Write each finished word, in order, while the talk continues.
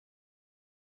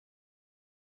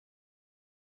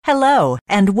Hello,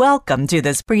 and welcome to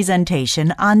this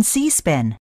presentation on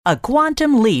cSPIN, a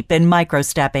quantum leap in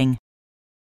microstepping.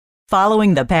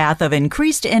 Following the path of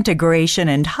increased integration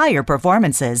and higher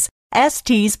performances,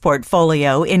 ST's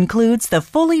portfolio includes the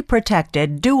fully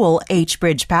protected dual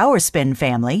H-bridge power SPIN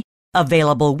family,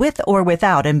 available with or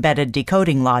without embedded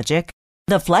decoding logic,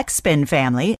 the flex SPIN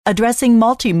family, addressing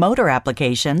multi-motor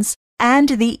applications, and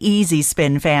the easy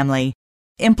SPIN family,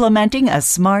 implementing a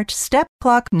smart step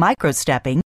clock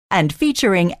microstepping and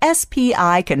featuring SPI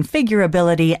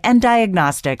configurability and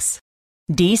diagnostics.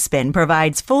 dSPIN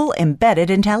provides full embedded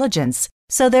intelligence,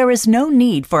 so there is no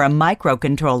need for a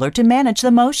microcontroller to manage the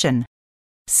motion.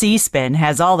 cSPIN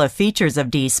has all the features of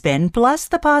dSPIN plus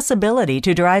the possibility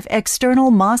to drive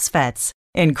external MOSFETs,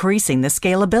 increasing the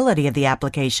scalability of the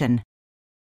application.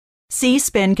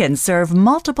 cSPIN can serve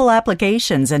multiple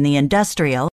applications in the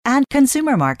industrial and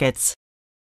consumer markets.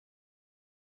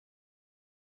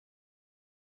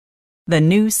 The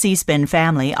new cSPIN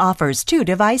family offers two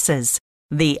devices,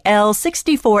 the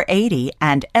L6480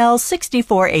 and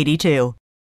L6482.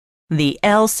 The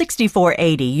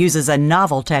L6480 uses a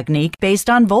novel technique based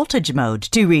on voltage mode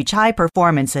to reach high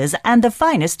performances and the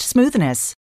finest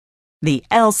smoothness. The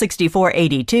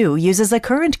L6482 uses a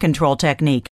current control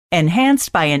technique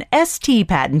enhanced by an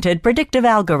ST-patented predictive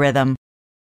algorithm.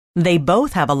 They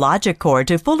both have a logic core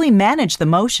to fully manage the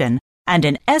motion and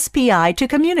an SPI to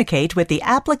communicate with the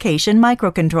application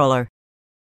microcontroller.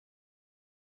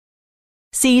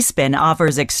 cSPIN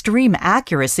offers extreme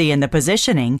accuracy in the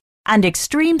positioning and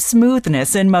extreme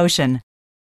smoothness in motion.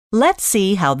 Let's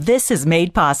see how this is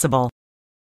made possible.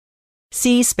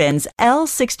 cSPIN's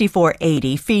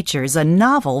L6480 features a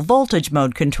novel voltage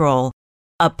mode control,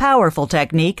 a powerful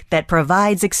technique that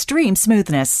provides extreme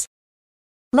smoothness.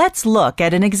 Let's look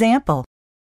at an example.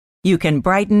 You can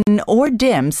brighten or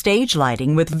dim stage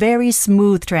lighting with very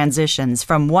smooth transitions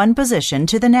from one position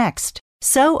to the next,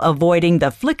 so avoiding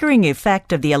the flickering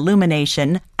effect of the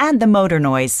illumination and the motor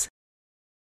noise.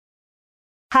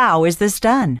 How is this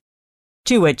done?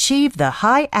 To achieve the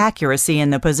high accuracy in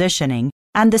the positioning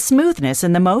and the smoothness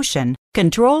in the motion,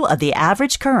 control of the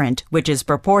average current, which is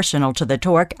proportional to the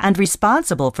torque and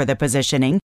responsible for the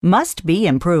positioning, must be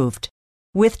improved.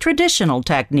 With traditional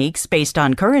techniques based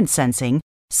on current sensing,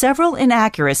 several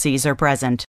inaccuracies are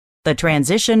present. The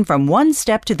transition from one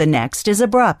step to the next is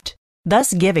abrupt,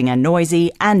 thus giving a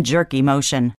noisy and jerky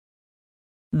motion.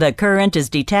 The current is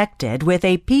detected with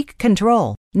a peak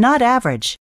control, not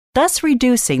average, thus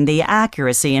reducing the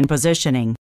accuracy in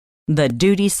positioning. The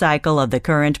duty cycle of the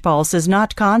current pulse is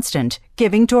not constant,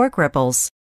 giving torque ripples.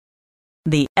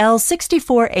 The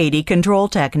L6480 control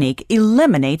technique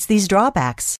eliminates these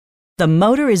drawbacks. The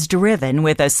motor is driven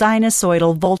with a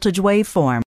sinusoidal voltage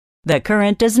waveform. The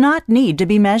current does not need to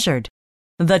be measured.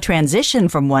 The transition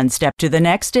from one step to the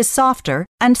next is softer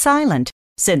and silent,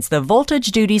 since the voltage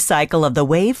duty cycle of the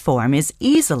waveform is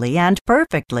easily and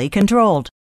perfectly controlled.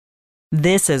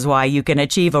 This is why you can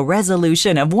achieve a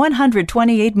resolution of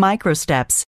 128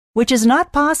 microsteps, which is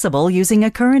not possible using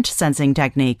a current sensing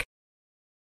technique.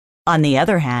 On the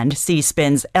other hand,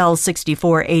 cSPIN's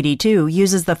L6482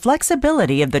 uses the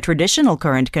flexibility of the traditional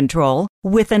current control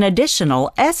with an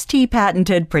additional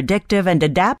ST-patented predictive and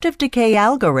adaptive decay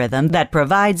algorithm that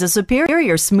provides a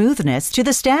superior smoothness to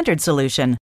the standard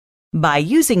solution. By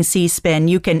using cSPIN,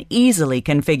 you can easily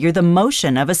configure the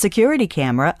motion of a security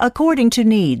camera according to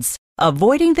needs,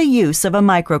 avoiding the use of a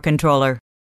microcontroller.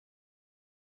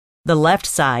 The left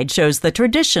side shows the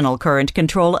traditional current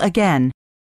control again.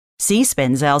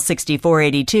 cSPIN's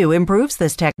L6482 improves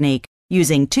this technique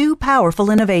using two powerful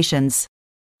innovations.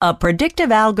 A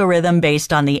predictive algorithm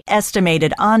based on the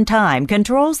estimated on-time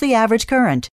controls the average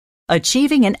current,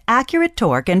 achieving an accurate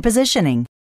torque and positioning.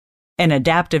 An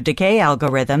adaptive decay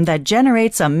algorithm that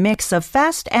generates a mix of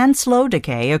fast and slow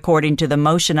decay according to the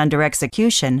motion under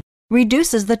execution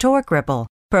reduces the torque ripple,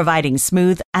 providing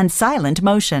smooth and silent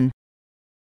motion.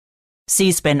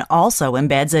 cSPIN also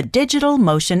embeds a digital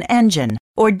motion engine,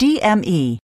 or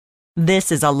DME.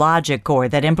 This is a logic core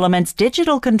that implements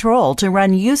digital control to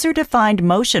run user-defined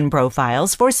motion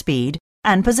profiles for speed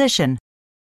and position.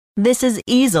 This is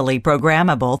easily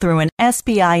programmable through an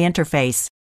SPI interface,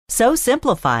 so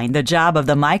simplifying the job of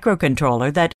the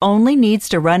microcontroller that only needs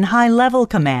to run high-level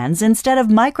commands instead of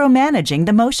micromanaging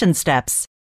the motion steps.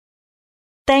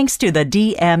 Thanks to the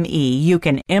DME, you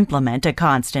can implement a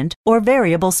constant or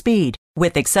variable speed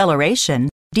with acceleration,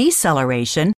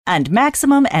 deceleration, and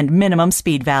maximum and minimum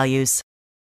speed values.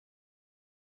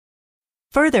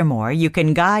 Furthermore, you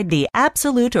can guide the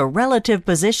absolute or relative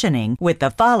positioning with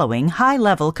the following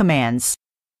high-level commands.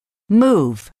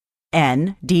 Move,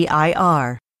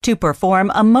 NDIR, to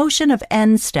perform a motion of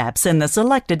n steps in the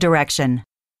selected direction.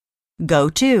 Go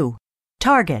to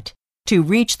Target to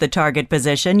reach the target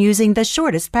position using the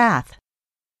shortest path.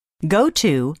 Go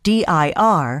to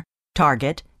DIR,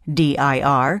 Target,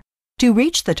 DIR, to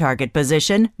reach the target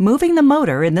position, moving the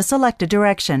motor in the selected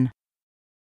direction.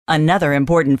 Another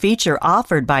important feature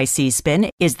offered by cSPIN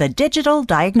is the digital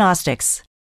diagnostics.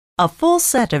 A full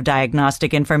set of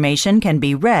diagnostic information can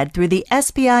be read through the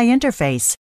SPI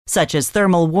interface, such as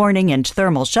thermal warning and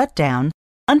thermal shutdown,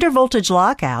 undervoltage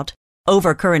lockout,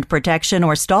 overcurrent protection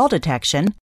or stall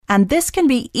detection, and this can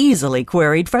be easily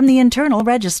queried from the internal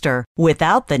register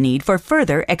without the need for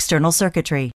further external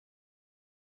circuitry.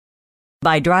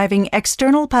 By driving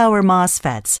external power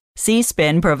MOSFETs,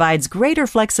 cSPIN provides greater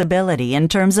flexibility in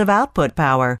terms of output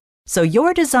power, so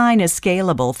your design is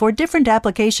scalable for different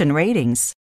application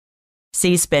ratings.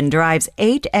 cSPIN drives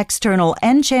 8 external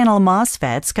N-channel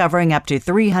MOSFETs covering up to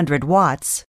 300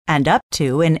 watts and up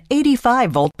to an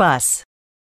 85-volt bus.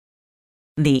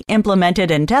 The implemented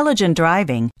intelligent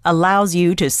driving allows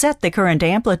you to set the current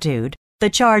amplitude, the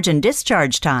charge and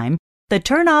discharge time, the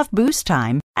turn-off boost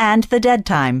time, and the dead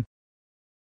time.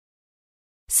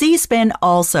 cSPIN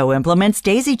also implements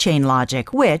daisy chain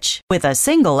logic, which, with a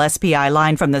single SPI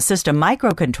line from the system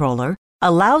microcontroller,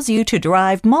 allows you to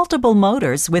drive multiple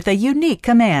motors with a unique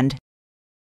command.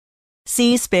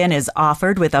 cSPIN is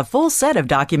offered with a full set of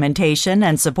documentation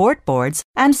and support boards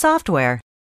and software.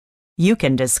 You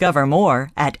can discover more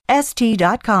at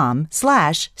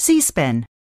st.com/cSPIN.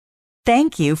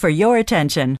 Thank you for your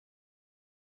attention.